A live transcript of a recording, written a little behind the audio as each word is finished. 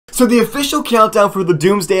So the official countdown for the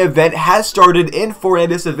Doomsday event has started in Fortnite.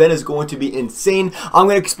 This event is going to be insane. I'm going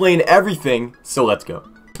to explain everything, so let's go.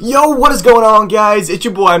 Yo, what is going on, guys? It's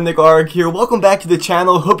your boy, imnickarg here. Welcome back to the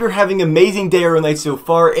channel. Hope you're having an amazing day or night so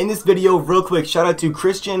far. In this video, real quick, shout out to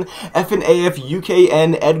Christian, FNAF,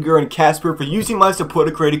 UKN, Edgar, and Casper for using my supporter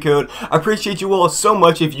creator code. I appreciate you all so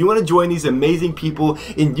much. If you want to join these amazing people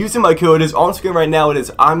in using my code, it's on screen right now. It is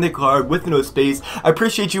imnickarg with no space. I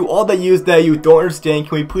appreciate you all that use that you don't understand.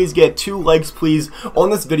 Can we please get 2 likes, please, on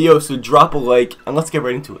this video? So drop a like, and let's get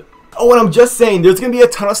right into it. Oh, and I'm just saying, there's going to be a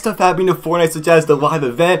ton of stuff happening to Fortnite, such as the live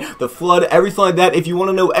event, the flood, everything like that. If you want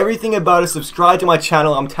to know everything about it, subscribe to my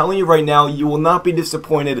channel. I'm telling you right now, you will not be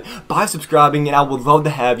disappointed by subscribing, and I would love to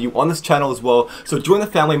have you on this channel as well. So join the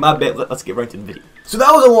family, my bet. Let's get right into the video. So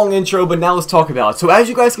that was a long intro, but now let's talk about it. So as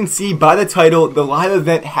you guys can see by the title, the live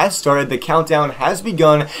event has started, the countdown has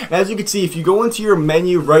begun, and as you can see, if you go into your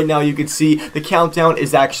menu right now, you can see the countdown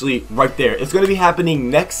is actually right there. It's going to be happening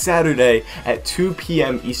next Saturday at 2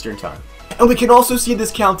 p.m. Eastern Time. And we can also see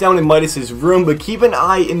this countdown in Midas's room, but keep an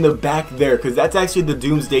eye in the back there, because that's actually the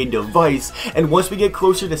Doomsday device, and once we get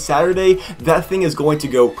closer to Saturday, that thing is going to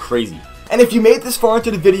go crazy. And if you made this far into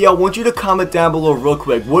the video, I want you to comment down below real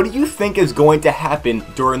quick, what do you think is going to happen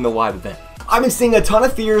during the live event? I've been seeing a ton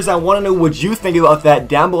of theories. I want to know what you think about that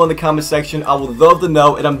down below in the comment section. I would love to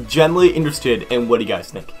know, and I'm genuinely interested in what you guys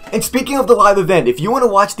think. And speaking of the live event, if you want to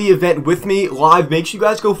watch the event with me live, make sure you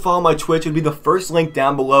guys go follow my Twitch. It'll be the first link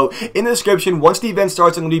down below in the description. Once the event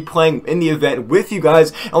starts, I'm going to be playing in the event with you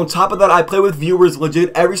guys. And on top of that, I play with viewers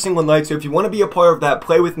legit every single night. So if you want to be a part of that,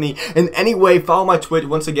 play with me in any way, follow my Twitch.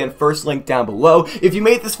 Once again, first link down below. If you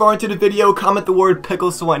made this far into the video, comment the word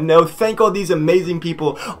pickle so I know. Thank all these amazing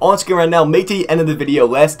people on screen right now. Make it to the end of the video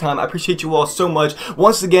last time. I appreciate you all so much.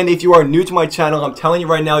 Once again, if you are new to my channel, I'm telling you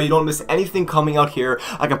right now, you don't miss anything coming out here.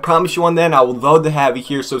 I can promise you on that, and I would love to have you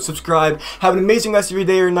here. So subscribe. Have an amazing rest of your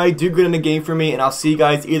day or night. Do good in the game for me, and I'll see you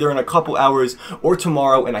guys either in a couple hours or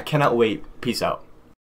tomorrow, and I cannot wait. Peace out.